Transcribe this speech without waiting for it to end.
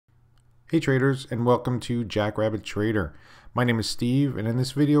Hey traders, and welcome to Jackrabbit Trader. My name is Steve, and in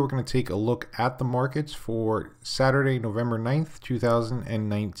this video we're going to take a look at the markets for Saturday, November 9th,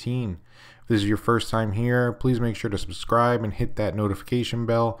 2019. If this is your first time here, please make sure to subscribe and hit that notification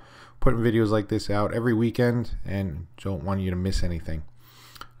bell. Putting videos like this out every weekend and don't want you to miss anything.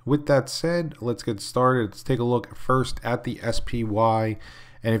 With that said, let's get started. Let's take a look first at the SPY.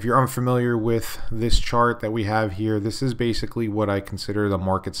 And if you're unfamiliar with this chart that we have here, this is basically what I consider the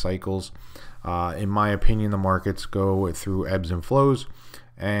market cycles. In my opinion, the markets go through ebbs and flows,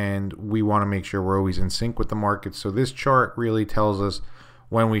 and we want to make sure we're always in sync with the markets. So this chart really tells us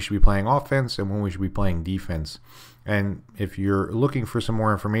when we should be playing offense and when we should be playing defense. And if you're looking for some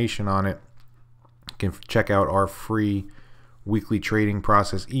more information on it, you can check out our free weekly trading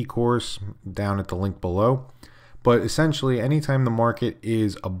process e-course down at the link below. But essentially, anytime the market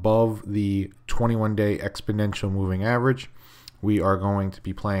is above the 21-day exponential moving average, we are going to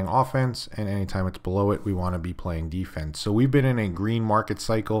be playing offense, and anytime it's below it, we want to be playing defense. So we've been in a green market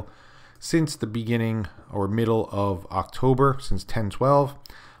cycle since the beginning or middle of October, since 10/12,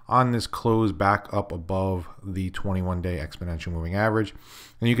 on this close back up above the 21-day exponential moving average.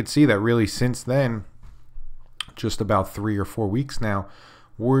 And you can see that really since then, just about 3 or 4 weeks now,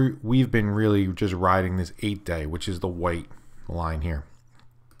 we've been really just riding this 8-day, which is the white line here.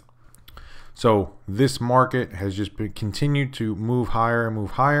 So this market has just continued to move higher and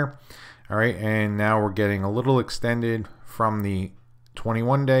move higher. All right, and now we're getting a little extended from the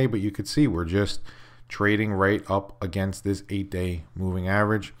 21-day, but you could see we're just trading right up against this 8-day moving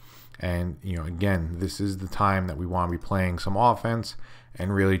average. And again, this is the time that we want to be playing some offense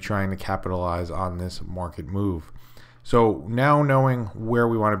and really trying to capitalize on this market move. So now knowing where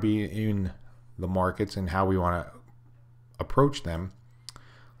we want to be in the markets and how we want to approach them,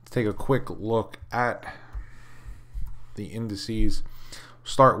 let's take a quick look at the indices.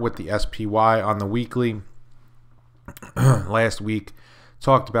 Start with the SPY on the weekly. Last week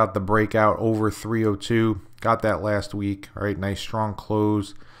talked about the breakout over 302. Got that last week. All right, nice strong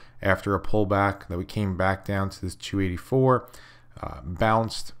close after a pullback that we came back down to this 284.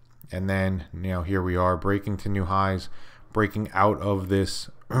 Bounced. And then, here we are breaking to new highs, breaking out of this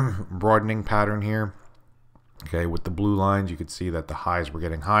broadening pattern here. Okay, with the blue lines, you could see that the highs were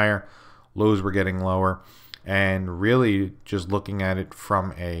getting higher, lows were getting lower. And really just looking at it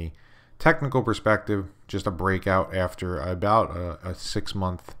from a technical perspective, just a breakout after about a 6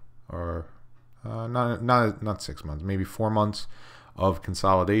 month or not 6 months, maybe 4 months of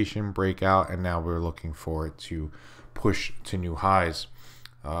consolidation, breakout, and now we're looking for it to push to new highs.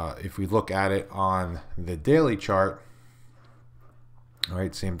 If we look at it on the daily chart, all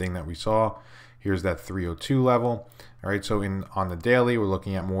right, same thing that we saw. Here's that 302 level. All right, so on the daily, we're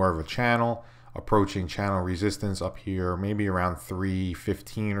looking at more of a channel, approaching channel resistance up here, maybe around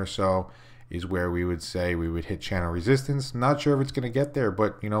 315 or so is where we would say we would hit channel resistance. Not sure if it's going to get there,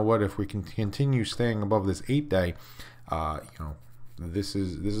 but you know what? If we can continue staying above this 8-day, this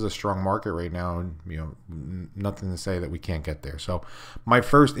is a strong market right now, and nothing to say that we can't get there. So my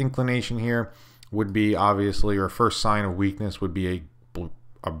first inclination here would be obviously, or first sign of weakness would be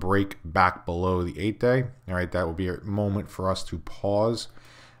a break back below the 8-day. All right, that would be a moment for us to pause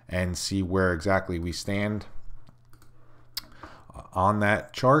and see where exactly we stand on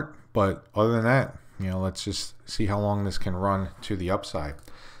that chart. But other than that, let's just see how long this can run to the upside.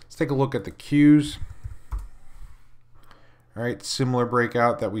 Let's take a look at the Qs. All right, similar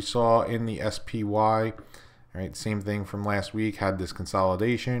breakout that we saw in the SPY. All right, same thing from last week, had this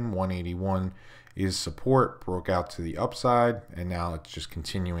consolidation. 181 is support, broke out to the upside, and now it's just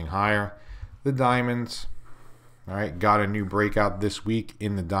continuing higher. The diamonds, all right, got a new breakout this week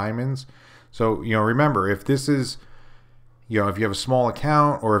in the diamonds. So, remember, if this is, if you have a small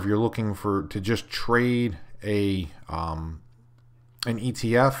account, or if you're looking to just trade an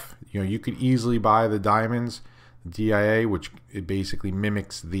ETF, you could easily buy the diamonds. DIA, which it basically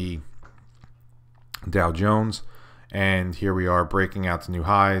mimics the Dow Jones, and here we are breaking out to new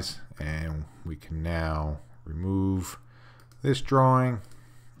highs, and we can now remove this drawing,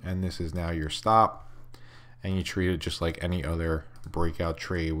 and this is now your stop, and you treat it just like any other breakout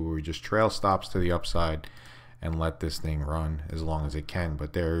trade where we just trail stops to the upside and let this thing run as long as it can.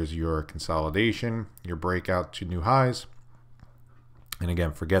 But there's your consolidation, your breakout to new highs, and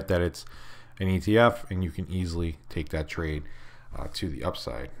again, forget that it's an ETF, and you can easily take that trade to the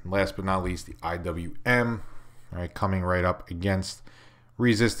upside. And last but not least, the IWM, all right, coming right up against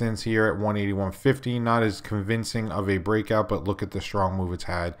resistance here at 181.50. Not as convincing of a breakout, but look at the strong move it's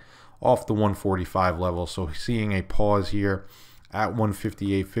had off the 145 level. So seeing a pause here at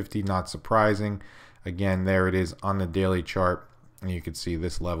 158.50, not surprising. Again, there it is on the daily chart. And you can see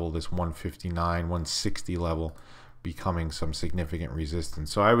this level, this 159, 160 level, becoming some significant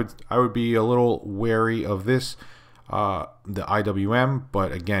resistance. So I would be a little wary of this, the IWM,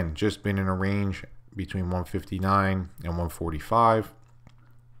 but again, just been in a range between 159 and 145,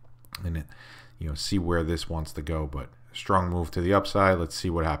 and see where this wants to go. But strong move to the upside. Let's see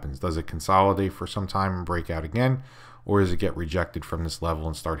what happens. Does it consolidate for some time and break out again, or does it get rejected from this level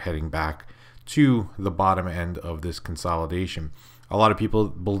and start heading back to the bottom end of this consolidation? A lot of people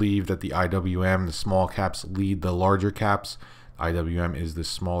believe that the IWM, the small caps, lead the larger caps. IWM is the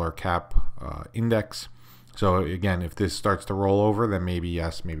smaller cap index. So again, if this starts to roll over, then maybe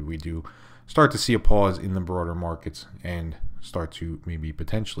yes, maybe we do start to see a pause in the broader markets and start to maybe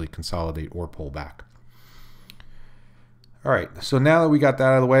potentially consolidate or pull back. All right, so now that we got that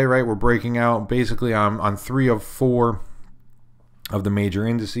out of the way, right, we're breaking out. Basically, I'm on 3 of 4 of the major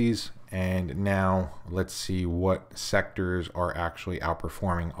indices, and now let's see what sectors are actually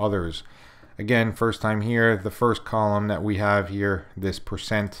outperforming others. Again, first time here, the first column that we have here, this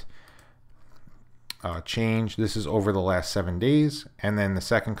percent change, this is over the last 7 days, and then the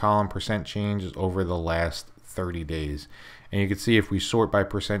second column, percent change, is over the last 30 days. And you can see if we sort by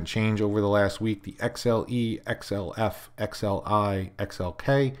percent change over the last week, the XLE, XLF, XLI,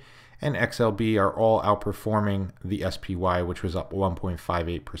 XLK, and XLB are all outperforming the SPY, which was up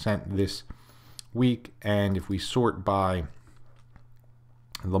 1.58% this week. And if we sort by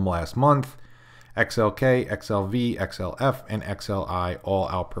the last month, XLK, XLV, XLF, and XLI all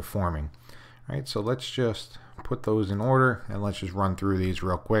outperforming. All right, so let's just put those in order and let's just run through these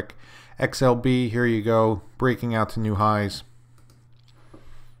real quick. XLB, here you go, breaking out to new highs.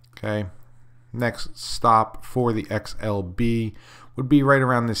 Okay, next stop for the XLB would be right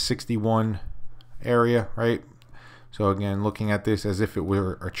around this 61 area, right? So again, looking at this as if it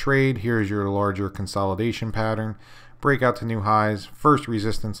were a trade, here's your larger consolidation pattern. Breakout to new highs, first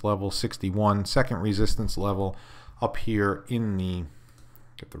resistance level 61, second resistance level up here in the,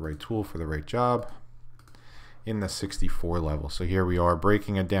 get the right tool for the right job, in the 64 level. So here we are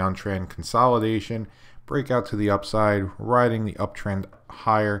breaking a downtrend consolidation, breakout to the upside, riding the uptrend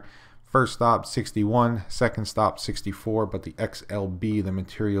higher. First stop 61, second stop 64, but the XLB, the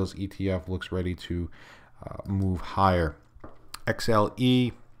materials ETF, looks ready to move higher.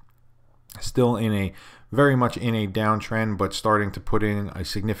 XLE still in a very much in a downtrend, but starting to put in a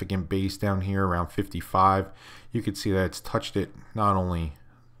significant base down here around 55. You can see that it's touched it not only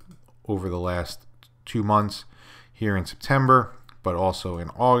over the last 2 months here in September, but also in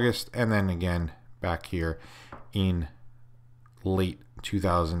August, and then again back here in late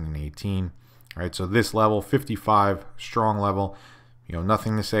 2018. All right, so this level 55, strong level.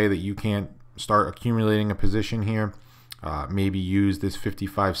 Nothing to say that you can't start accumulating a position here. Maybe use this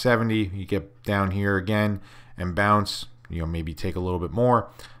 55.70. You get down here again and bounce. Maybe take a little bit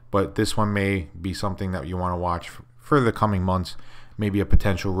more, but this one may be something that you want to watch for the coming months. Maybe a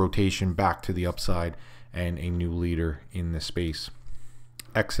potential rotation back to the upside and a new leader in the space.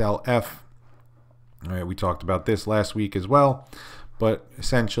 XLF. All right, we talked about this last week as well, but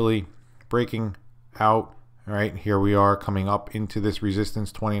essentially breaking out. All right, here we are coming up into this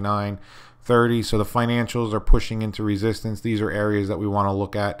resistance 29.30. So the financials are pushing into resistance. These are areas that we want to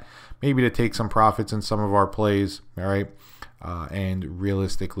look at, maybe to take some profits in some of our plays. All right, and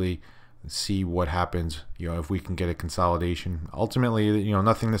realistically see what happens. If we can get a consolidation. Ultimately,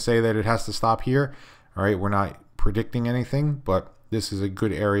 nothing to say that it has to stop here. All right, we're not predicting anything, but this is a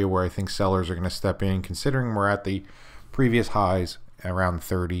good area where I think sellers are going to step in, considering we're at the previous highs around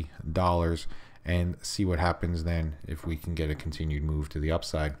 $30, and see what happens then if we can get a continued move to the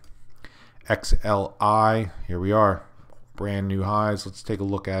upside. XLI, here we are, brand new highs. Let's take a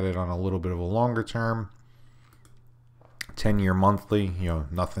look at it on a little bit of a longer term. 10-year monthly,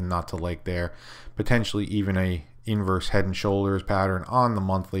 nothing not to like there. Potentially even a inverse head and shoulders pattern on the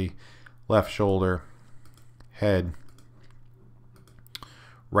monthly. Left shoulder, head,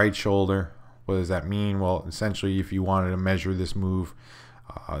 right shoulder. What does that mean? Well, essentially, if you wanted to measure this move,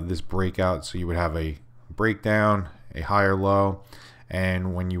 this breakout, so you would have a breakdown, a higher low,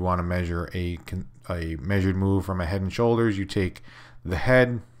 and when you want to measure a measured move from a head and shoulders, you take the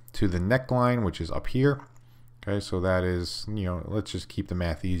head to the neckline, which is up here. Okay, so that is, let's just keep the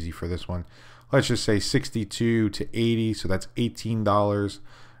math easy for this one. Let's just say 62 to 80, so that's $18.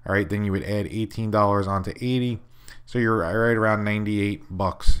 All right, then you would add $18 onto 80. So you're right around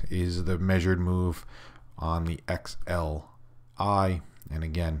 $98 is the measured move on the XLI. And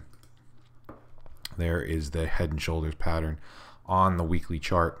again, there is the head and shoulders pattern on the weekly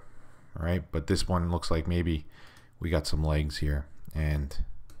chart. All right, but this one looks like maybe we got some legs here, and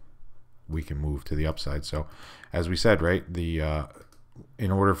we can move to the upside. So as we said, right,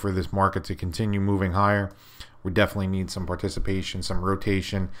 in order for this market to continue moving higher, we definitely need some participation, some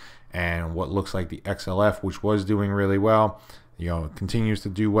rotation, and what looks like the XLF, which was doing really well, continues to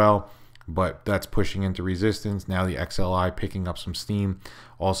do well, but that's pushing into resistance. Now the XLI picking up some steam.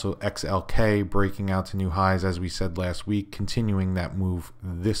 Also XLK breaking out to new highs, as we said last week, continuing that move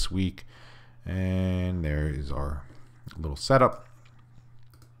this week. And there is our little setup.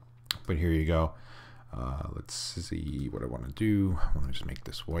 But here you go. Let's see what I want to do. I want to just make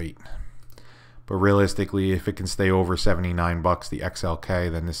this white. But realistically, if it can stay over 79 bucks, the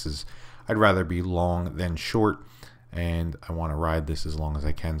XLK, then I'd rather be long than short. And I want to ride this as long as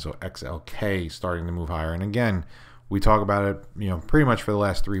I can. So XLK starting to move higher. And again, we talk about it, pretty much for the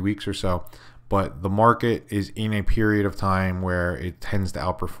last 3 weeks or so. But the market is in a period of time where it tends to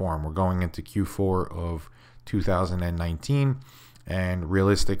outperform. We're going into Q4 of 2019. And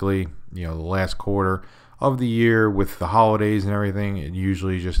realistically, the last quarter of the year with the holidays and everything, it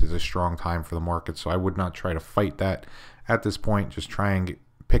usually just is a strong time for the market. So I would not try to fight that at this point. Just try and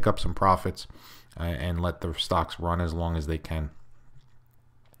pick up some profits and let the stocks run as long as they can.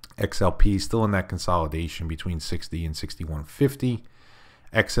 XLP still in that consolidation between 60 and 61.50.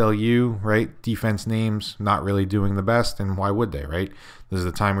 XLU, right? Defense names not really doing the best, and why would they, right? This is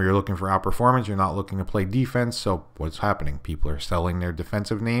the time where you're looking for outperformance. You're not looking to play defense. So what's happening? People are selling their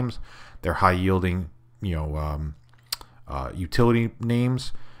defensive names, their high yielding, utility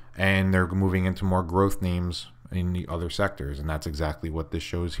names, and they're moving into more growth names in the other sectors, and that's exactly what this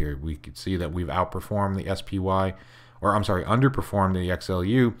shows here. We could see that we've outperformed the SPY, or I'm sorry, underperformed the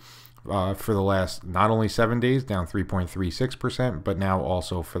XLU for the last not only 7 days, down 3.36%, but now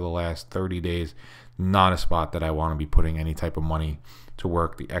also for the last 30 days. Not a spot that I want to be putting any type of money to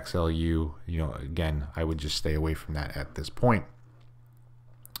work. The XLU, again, I would just stay away from that at this point.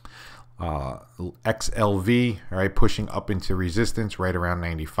 XLV, all right, pushing up into resistance right around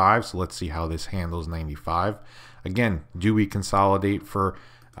 95. So let's see how this handles 95. Again, do we consolidate for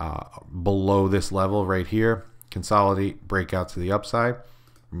below this level right here? Consolidate, break out to the upside.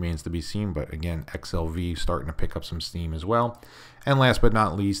 Remains to be seen, but again, XLV starting to pick up some steam as well. And last but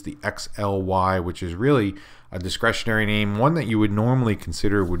not least, the XLY, which is really a discretionary name, one that you would normally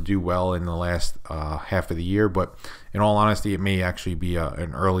consider would do well in the last half of the year, but in all honesty, it may actually be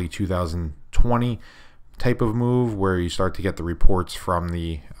an early 2020 type of move where you start to get the reports from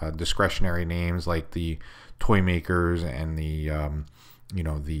the discretionary names like the toy makers and the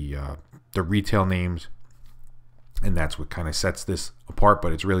retail names. And that's what kind of sets this apart,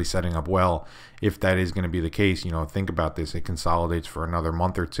 but it's really setting up well. If that is going to be the case, think about this. It consolidates for another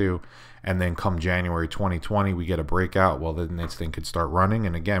month or two, and then come January 2020, we get a breakout. Well, then this thing could start running,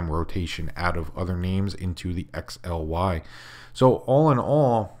 and again, rotation out of other names into the XLY. So all in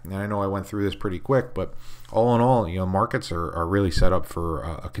all, and I know I went through this pretty quick, but all in all, markets are really set up for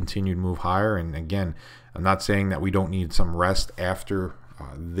a continued move higher. And again, I'm not saying that we don't need some rest after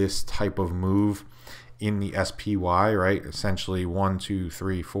this type of move in the SPY, right? Essentially 1, 2,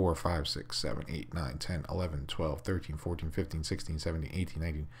 3, 4, 5, 6, 7, 8, 9, 10, 11, 12, 13, 14, 15, 16, 17, 18,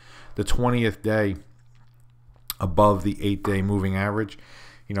 19. The 20th day above the 8-day moving average.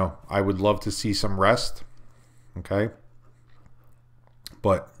 I would love to see some rest, okay?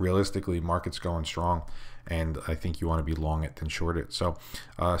 But realistically, market's going strong, and I think you want to be long it than short it. So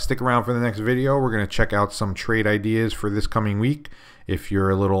stick around for the next video. We're going to check out some trade ideas for this coming week if you're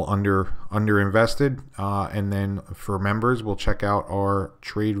a little under invested, and then for members, we'll check out our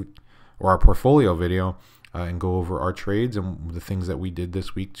trade or our portfolio video and go over our trades and the things that we did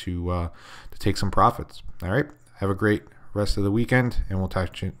this week to take some profits. All right, have a great rest of the weekend, and we'll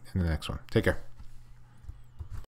talk to you in the next one. Take care.